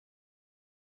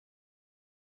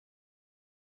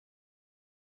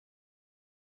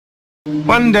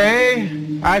One day,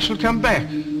 I shall come back.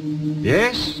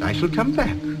 Yes, I shall come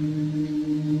back.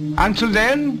 Until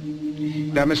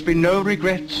then, there must be no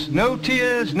regrets, no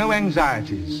tears, no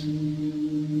anxieties.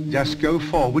 Just go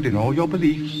forward in all your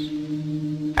beliefs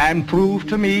and prove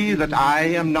to me that I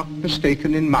am not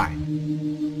mistaken in mine.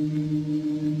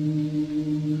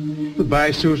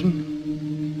 Goodbye,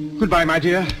 Susan. Goodbye, my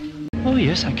dear. Oh,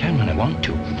 yes, I can when I want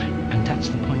to. And that's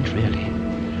the point, really.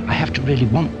 I have to really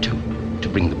want to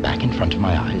bring them back in front of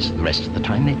my eyes. The rest of the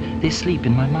time, they sleep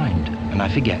in my mind, and I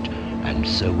forget. And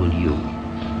so will you.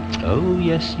 Oh,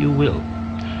 yes, you will.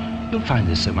 You'll find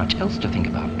there's so much else to think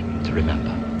about, to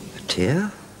remember. A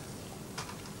tear?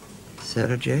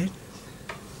 Sarah Jane?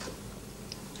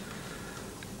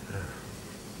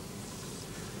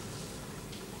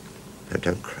 No,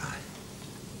 don't cry.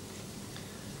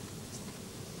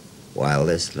 While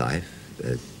there's life,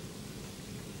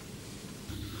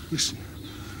 Listen,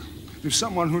 if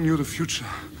someone who knew the future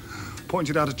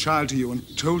pointed out a child to you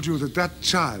and told you that that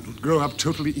child would grow up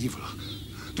totally evil,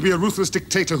 to be a ruthless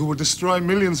dictator who would destroy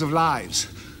millions of lives,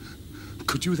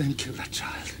 could you then kill that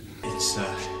child? It's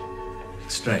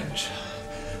strange.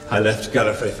 I left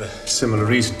Gallifrey for similar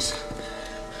reasons.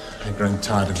 I've grown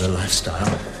tired of their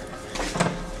lifestyle.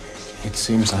 It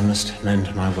seems I must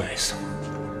mend my ways.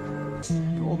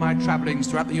 In all my travellings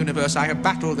throughout the universe, I have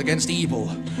battled against evil,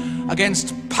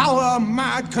 against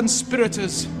power-mad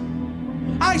conspirators.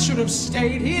 I should have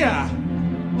stayed here.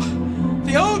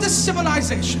 The oldest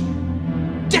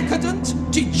civilization. Decadent,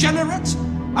 degenerate,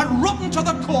 and rotten to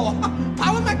the core.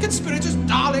 Power-mad conspirators,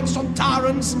 Daleks,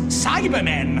 Sontarans,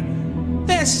 Cybermen.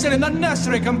 They're still in the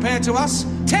nursery compared to us.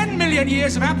 10 million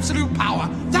years of absolute power.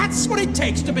 That's what it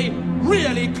takes to be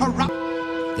really corrupt.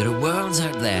 There are worlds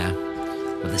out there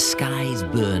where the sky's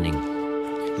burning,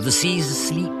 where the sea's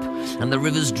asleep and the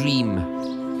rivers dream.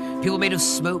 People made of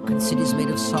smoke and cities made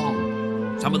of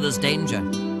song. Some of there's danger,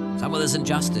 some of there's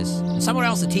injustice, and somewhere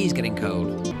else the tea's getting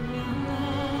cold.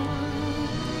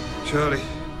 Charlie,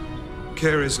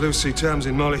 Carers, Lucy,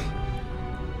 Tamsin, Molly.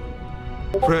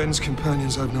 Friends,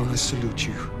 companions I've known, I salute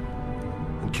you.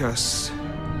 And Cass,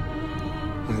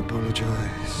 I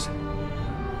apologize.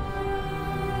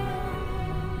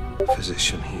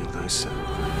 Physician, heal thyself.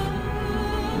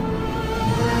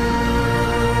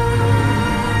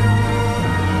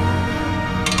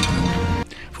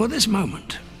 For this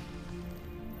moment,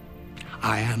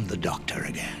 I am the Doctor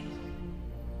again.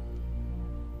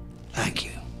 Thank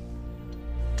you.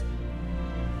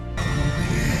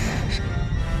 Yes.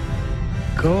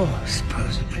 Of course,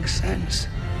 suppose it makes sense.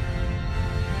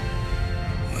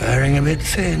 Wearing a bit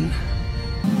thin.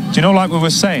 Do you know, like we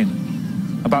were saying,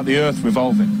 about the Earth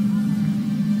revolving?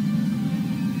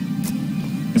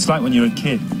 It's like when you're a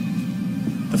kid.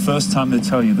 The first time they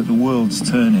tell you that the world's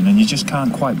turning and you just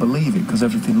can't quite believe it because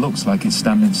everything looks like it's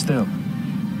standing still.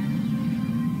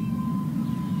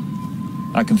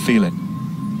 I can feel it.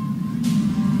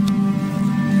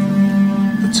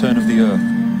 The turn of the Earth.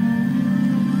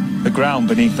 The ground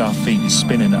beneath our feet is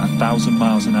spinning at 1,000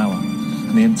 miles an hour,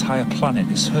 and the entire planet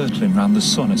is hurtling around the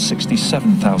sun at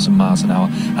 67,000 miles an hour,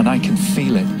 and I can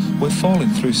feel it. We're falling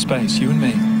through space, you and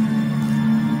me.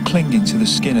 Clinging to the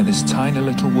skin of this tiny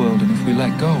little world, and if we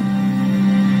let go...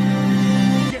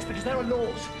 Yes, because there are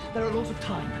laws. There are laws of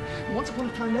time. And once upon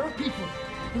a time, there were people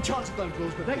in charge of those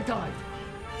laws, but they died.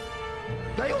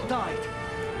 They all died.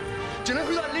 Do you know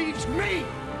who that leaves? Me!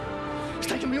 It's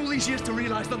taken me all these years to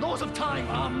realize the laws of time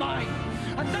are mine,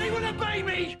 and they will obey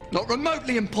me! Not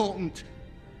remotely important.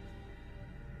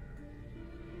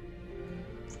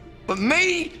 But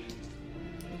me?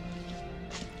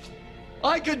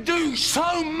 I could do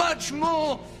so much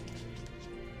more!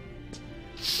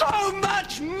 So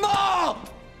much more!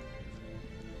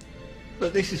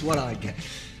 But this is what I get.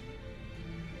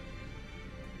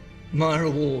 My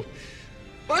reward.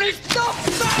 But it's not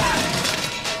fair!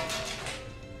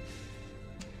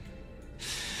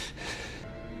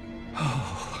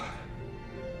 Oh.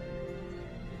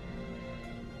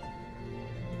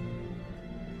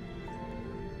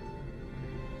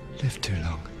 Lived too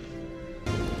long.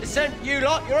 Listen, you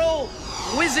lot, you're all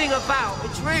whizzing about.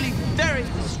 It's really very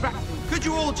distracting. Could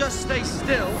you all just stay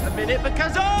still a minute,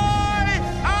 because I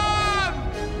am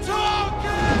talking!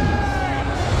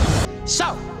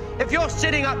 So, if you're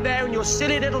sitting up there in your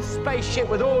silly little spaceship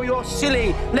with all your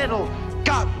silly little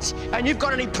guns, and you've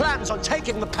got any plans on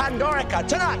taking the Pandorica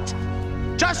tonight,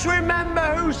 just remember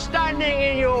who's standing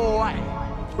in your way.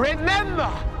 Remember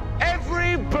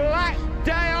every black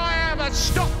day I ever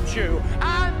stopped you,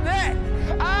 and then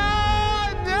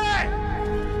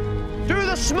do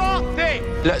the smart thing.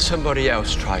 Let somebody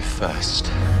else try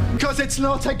first. Because it's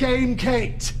not a game,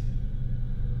 Kate.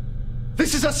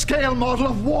 This is a scale model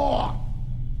of war.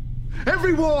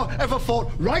 Every war ever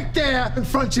fought right there in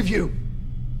front of you.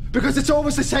 Because it's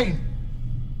always the same.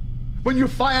 When you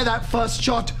fire that first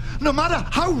shot, no matter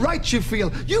how right you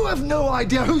feel, you have no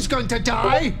idea who's going to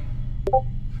die.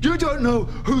 You don't know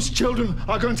whose children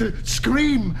are going to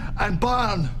scream and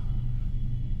burn.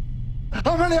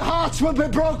 How many hearts will be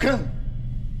broken?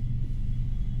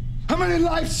 How many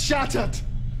lives shattered?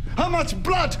 How much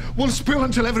blood will spill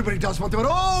until everybody does what they were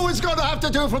always going to have to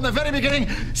do from the very beginning?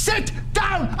 Sit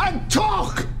down and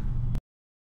talk!